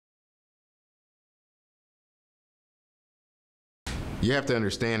You have to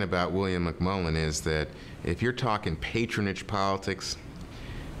understand about William McMullen is that if you're talking patronage politics,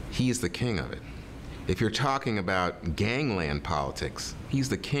 he's the king of it. If you're talking about gangland politics, he's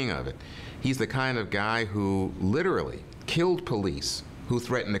the king of it. He's the kind of guy who literally killed police who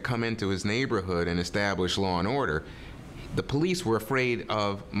threatened to come into his neighborhood and establish law and order. The police were afraid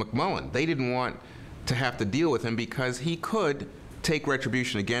of McMullen. They didn't want to have to deal with him because he could take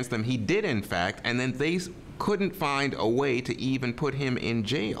retribution against them. He did, in fact, and then they couldn't find a way to even put him in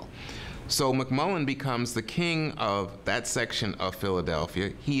jail. So McMullen becomes the king of that section of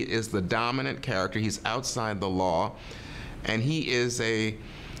Philadelphia. He is the dominant character. He's outside the law, and he's a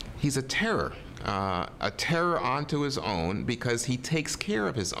terror onto his own because he takes care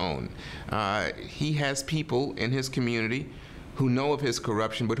of his own. He has people in his community who know of his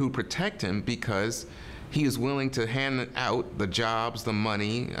corruption but who protect him because he is willing to hand out the jobs, the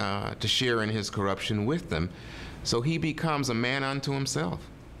money, to share in his corruption with them. So he becomes a man unto himself.